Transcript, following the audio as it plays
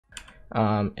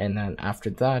And then after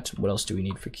that, what else do we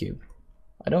need for cube?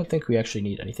 I don't think we actually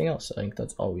need anything else. I think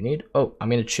that's all we need. Oh, I'm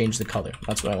going to change the color.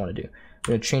 That's what I want to do. I'm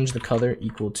going to change the color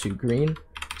equal to green.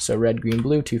 So red, green,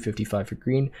 blue, 255 for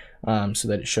green, so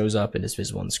that it shows up and is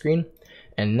visible on the screen.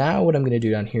 And now what I'm going to do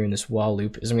down here in this while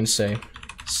loop is I'm going to say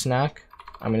snack.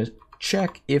 I'm going to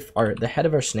check if the head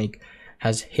of our snake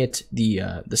has hit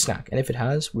the snack. And if it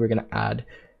has, we're going to add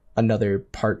another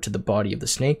part to the body of the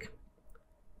snake.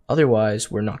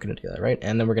 Otherwise, we're not going to do that, right?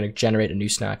 And then we're going to generate a new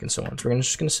snack and so on. So we're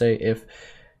just going to say if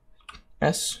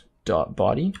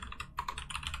s.body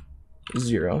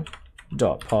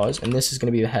 0.pause, and this is going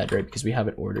to be the head, right? Because we have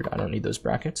it ordered. I don't need those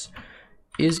brackets.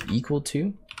 Is equal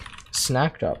to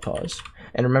snack.pause.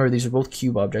 And remember, these are both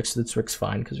cube objects, so this works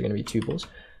fine because they're going to be tuples.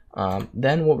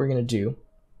 Then what we're going to do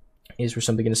is we're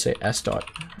simply going to say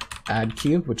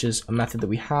s.addCube, which is a method that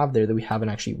we have there that we haven't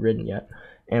actually written yet.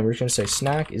 And we're just going to say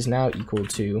snack is now equal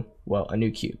to, well, a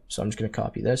new cube. So I'm just going to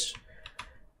copy this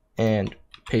and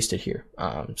paste it here.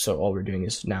 So all we're doing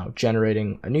is now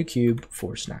generating a new cube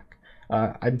for snack.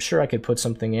 I'm sure I could put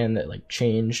something in that like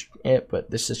change it, but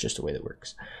this is just a way that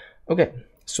works. Okay,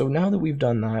 so now that we've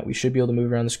done that, we should be able to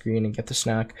move around the screen and get the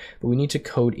snack, but we need to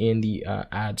code in the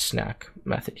add snack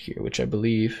method here, which I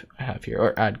believe I have here,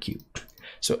 or add cube.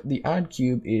 So the add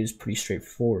cube is pretty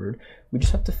straightforward. We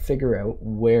just have to figure out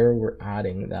where we're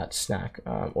adding that snack,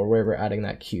 or where we're adding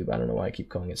that cube. I don't know why I keep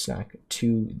calling it snack,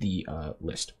 to the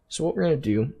list. So what we're going to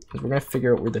do is we're going to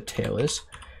figure out where the tail is,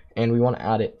 and we want to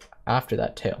add it after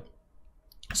that tail.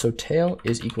 So tail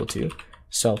is equal to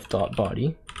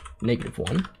self.body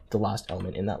 -1, the last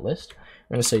element in that list.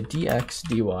 We're going to say dx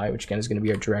dy, which again is going to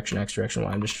be our direction x, direction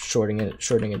y. I'm just shortening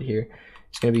it here.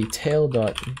 It's going to be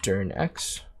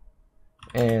tail.durnx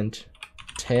and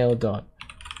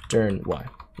tail.durn y,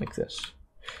 like this.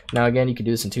 Now again, you can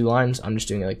do this in 2 lines. I'm just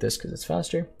doing it like this because it's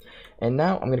faster. And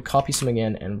now I'm going to copy something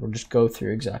in, and we'll just go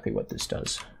through exactly what this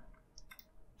does.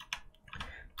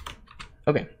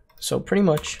 Okay, so pretty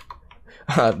much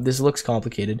this looks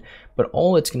complicated, but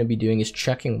all it's going to be doing is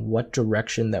checking what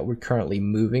direction that we're currently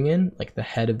moving in, like the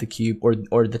head of the cube,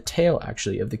 or the tail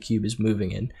actually of the cube is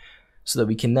moving in, so that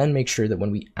we can then make sure that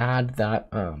when we add that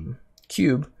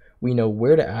cube, we know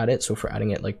where to add it. So if we're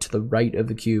adding it like to the right of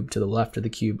the cube, to the left of the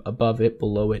cube, above it,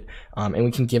 below it, and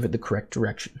we can give it the correct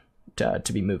direction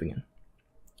to be moving in.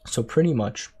 So pretty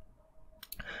much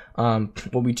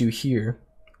what we do here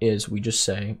is we just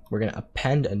say we're going to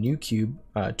append a new cube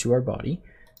to our body,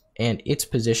 and its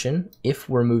position, if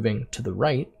we're moving to the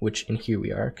right, which in here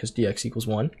we are because dx equals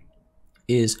 1,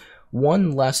 is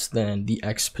 1 less than the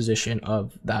x position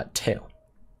of that tail.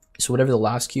 So whatever the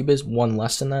last cube is, 1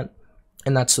 less than that.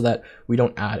 And that's so that we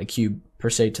don't add a cube per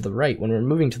se to the right when we're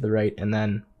moving to the right, and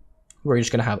then we're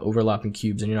just going to have overlapping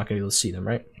cubes and you're not going to be able to see them,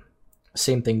 right?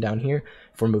 Same thing down here.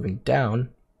 If we're moving down,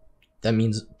 that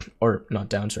means, or not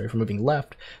down, sorry, if we're moving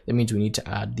left, that means we need to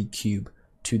add the cube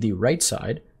to the right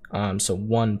side. So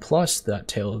 1 plus that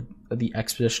tail, the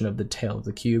x position of the tail of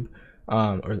the cube,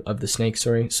 or of the snake,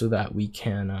 sorry, so that we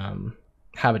can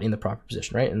have it in the proper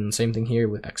position, right? And the same thing here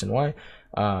with x and y,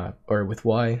 or with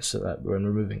y, so that when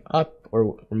we're moving up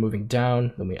or we're moving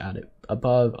down, then we add it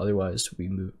above. Otherwise,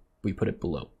 we put it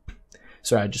below.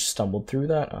 Sorry, I just stumbled through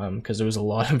that because there was a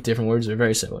lot of different words that are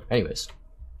very similar. Anyways,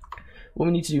 what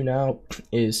we need to do now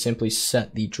is simply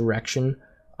set the direction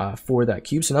for that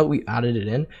cube. So now that we added it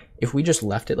in, if we just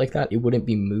left it like that, it wouldn't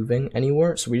be moving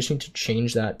anywhere. So we just need to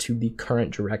change that to the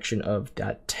current direction of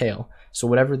that tail. So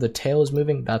whatever the tail is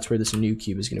moving, that's where this new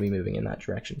cube is going to be moving in that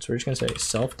direction. So we're just going to say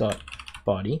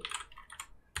self.body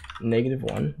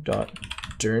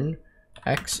 -1.durn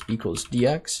x equals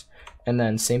dx, and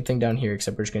then same thing down here,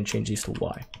 except we're just going to change these to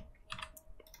y.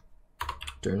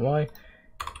 Durn y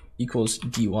equals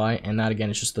dy, and that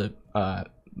again is just the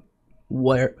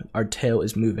where our tail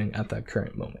is moving at that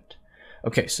current moment.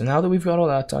 Okay, so now that we've got all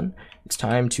that done, it's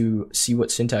time to see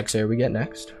what syntax error we get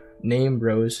next. Name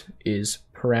rows is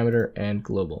parameter and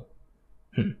global.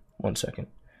 1 second.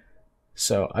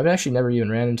 So I've actually never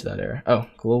even ran into that error. Oh,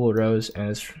 global rows, and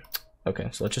it's okay.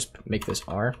 So let's just make this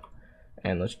R,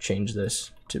 and let's change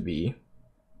this to be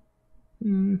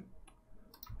 1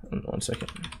 second.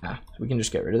 We can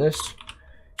just get rid of this,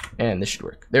 and this should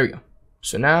work. There we go.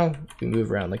 So now we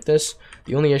move around like this.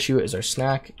 The only issue is our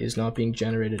snack is not being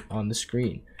generated on the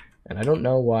screen, and I don't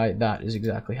know why that is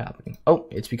exactly happening. Oh,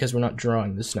 it's because we're not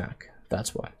drawing the snack.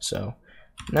 That's why. So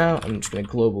now I'm just going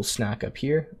to global snack up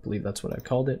here. I believe that's what I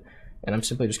called it. And I'm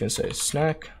simply just going to say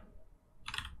snack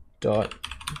dot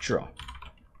draw,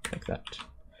 like that.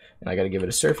 And I got to give it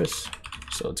a surface.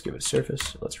 So let's give it a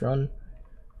surface. Let's run.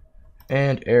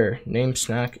 And error, name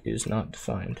snack is not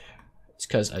defined. It's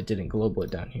because I didn't global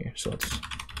it down here. So let's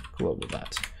global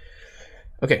that.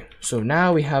 Okay, so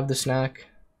now we have the snack.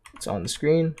 It's on the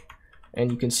screen. And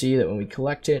you can see that when we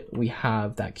collect it, we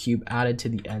have that cube added to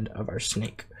the end of our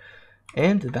snake.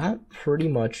 And that pretty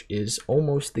much is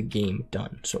almost the game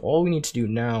done. So all we need to do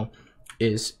now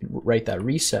is write that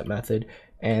reset method,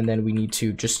 and then we need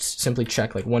to just simply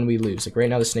check like when we lose. Like right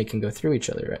now the snake can go through each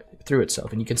other, right? Through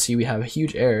itself, and you can see we have a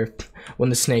huge error when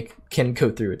the snake can go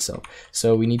through itself.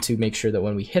 So we need to make sure that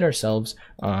when we hit ourselves,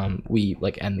 we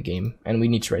like end the game, and we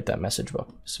need to write that message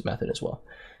box method as well.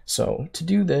 So to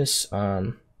do this,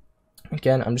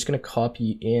 again, I'm just going to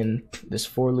copy in this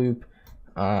for loop,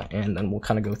 and then we'll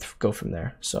kind of go from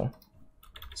there. So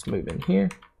let's move in here.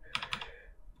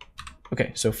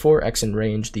 Okay, so for x in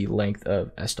range, the length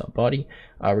of s.body,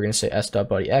 we're going to say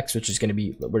s.body x, which is going to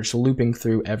be, we're just looping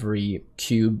through every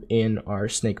cube in our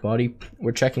snake body.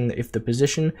 We're checking that if the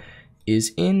position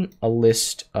is in a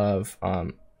list of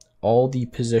all the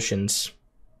positions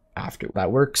after.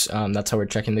 That works. That's how we're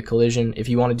checking the collision. If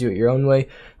you want to do it your own way,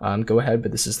 go ahead,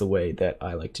 but this is the way that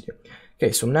I like to do.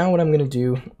 Okay, so now what I'm going to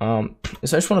do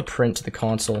is I just want to print to the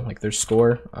console like their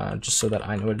score, just so that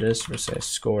I know what it is. We'll say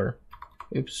score,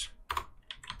 oops,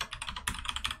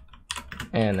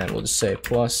 and then we'll just say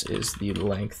plus is the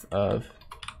length of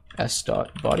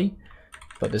s.body,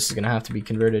 but this is going to have to be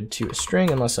converted to a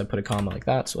string unless I put a comma like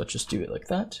that, so let's just do it like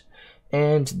that.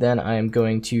 And then I am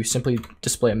going to simply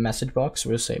display a message box. So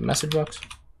we'll say message box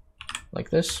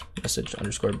like this, message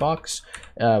underscore box.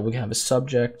 We have a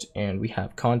subject and we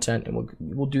have content, and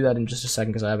we'll do that in just a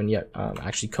second because I haven't yet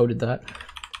actually coded that.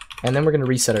 And then we're going to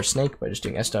reset our snake by just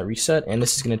doing s.reset, and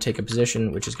this is going to take a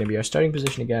position, which is going to be our starting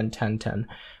position again, 10, 10.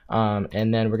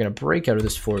 And then we're going to break out of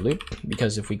this for loop,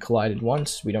 because if we collided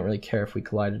once, we don't really care if we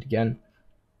collided again.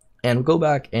 And we'll go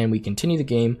back and we continue the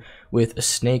game with a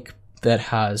snake that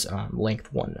has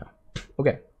length 1 now.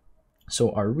 Okay,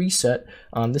 so our reset,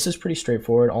 this is pretty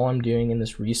straightforward. All I'm doing in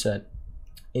this reset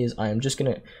is I'm just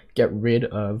going to get rid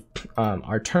of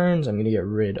our turns. I'm going to get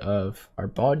rid of our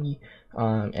body,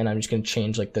 and I'm just going to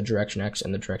change like the direction X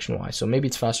and the direction Y. So maybe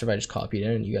it's faster if I just copy it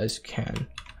in, and you guys can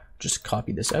just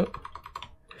copy this out.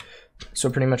 So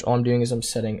pretty much all I'm doing is I'm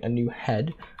setting a new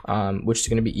head, which is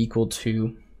going to be equal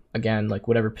to, again, like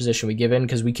whatever position we give in,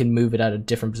 because we can move it at a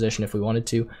different position if we wanted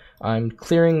to. I'm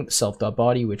clearing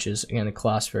self.body, which is again a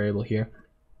class variable here,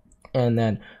 and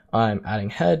then I'm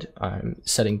adding head. I'm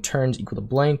setting turns equal to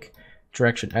blank,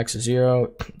 direction X is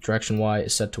 0, direction Y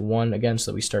is set to 1 again,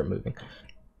 so that we start moving.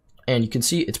 And you can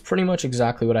see it's pretty much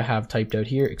exactly what I have typed out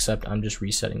here, except I'm just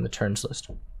resetting the turns list.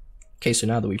 Okay, so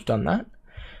now that we've done that,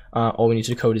 all we need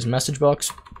to code is message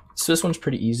box. So this one's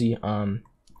pretty easy.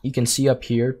 You can see up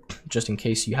here, just in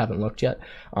case you haven't looked yet,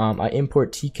 I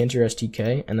import tkinter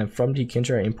stk, and then from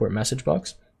tkinter I import message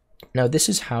box. Now this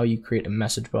is how you create a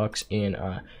message box in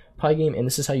Pygame, and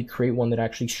this is how you create one that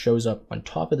actually shows up on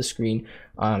top of the screen,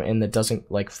 and that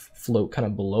doesn't like float kind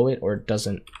of below it, or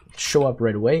doesn't show up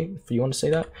right away, if you want to say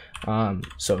that.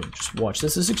 So just watch.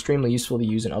 This is extremely useful to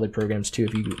use in other programs too,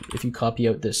 if you copy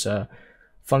out this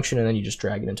function and then you just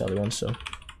drag it into other ones. So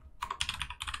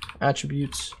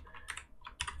attributes,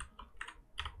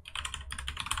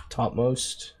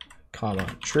 topmost, comma,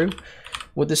 true.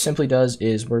 What this simply does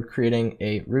is we're creating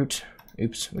a root,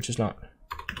 oops, which is not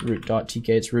root.tk,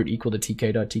 it's root equal to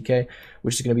tk.tk,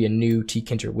 which is going to be a new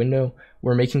tkinter window.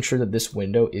 We're making sure that this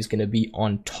window is going to be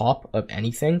on top of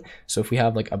anything. So if we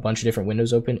have like a bunch of different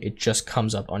windows open, it just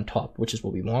comes up on top, which is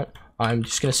what we want. I'm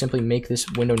just going to simply make this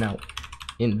window now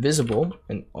invisible,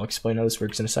 and I'll explain how this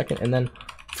works in a second. And then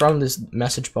from this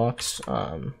message box,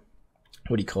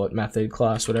 what do you call it, method,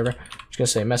 class, whatever, I'm just going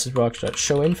to say message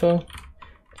box.showInfo,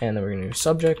 and then we're going to do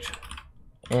subject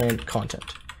and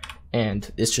content.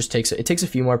 And this just takes a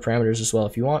few more parameters as well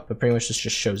if you want, but pretty much this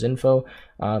just shows info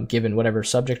given whatever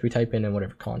subject we type in and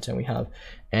whatever content we have.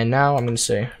 And now I'm going to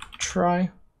say try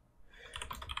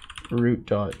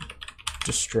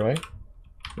root.destroy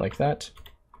like that,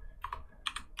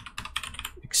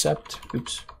 except,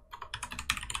 oops,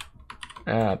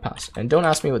 pass. And don't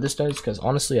ask me what this does, because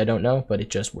honestly I don't know, but it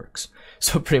just works.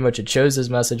 So pretty much it shows this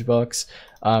message box,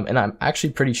 and I'm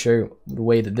actually pretty sure the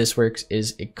way that this works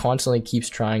is it constantly keeps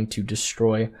trying to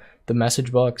destroy the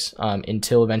message box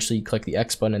until eventually you click the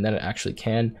X button, and then it actually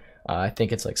can. I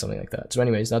think it's like something like that. So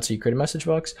anyways, that's how you create a message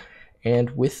box.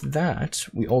 And with that,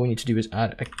 all we need to do is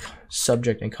add a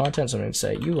subject and content. So I'm going to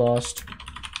say you lost,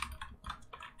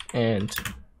 and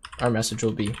our message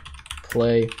will be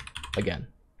play again. ...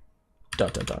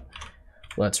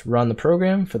 Let's run the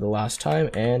program for the last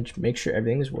time and make sure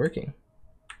everything is working.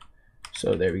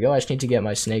 So there we go. I just need to get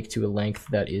my snake to a length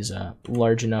that is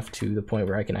large enough to the point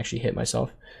where I can actually hit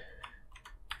myself.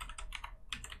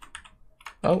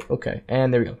 Oh, okay,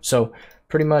 and there we go. So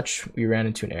pretty much we ran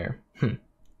into an error.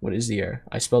 What is the error?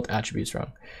 I spelled attributes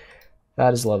wrong.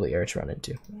 That is a lovely error to run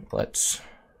into. Let's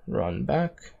run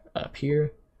back up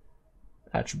here.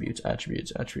 Attributes,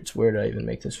 attributes, attributes. Where did I even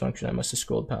make this function? I must have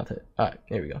scrolled past it. Ah,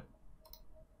 there we go.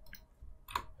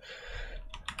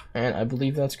 And I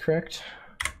believe that's correct.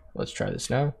 Let's try this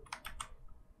now.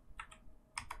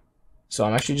 So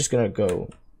I'm actually just gonna go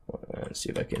and see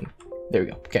if I can, there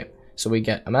we go. Okay, so we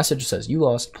get a message that says you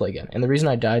lost, play again. And the reason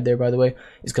I died there, by the way,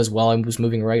 is because while I was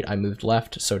moving right, I moved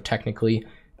left. So technically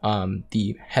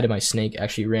the head of my snake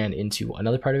actually ran into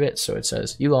another part of it. So it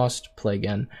says you lost, play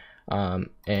again.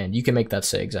 And you can make that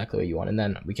say exactly what you want. And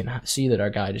then we can see that our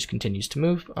guy just continues to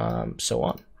move, so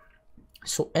on.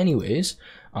 So anyways,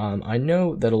 I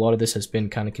know that a lot of this has been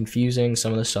kind of confusing.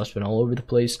 Some of the stuff's been all over the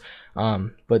place.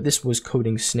 But this was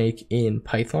coding snake in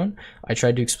Python. I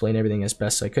tried to explain everything as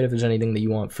best I could. If there's anything that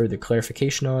you want further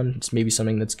clarification on, it's maybe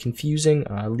something that's confusing,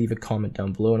 leave a comment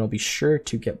down below and I'll be sure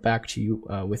to get back to you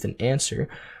with an answer.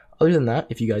 Other than that,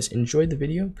 if you guys enjoyed the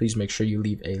video, please make sure you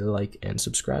leave a like and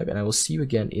subscribe, and I will see you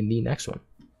again in the next one.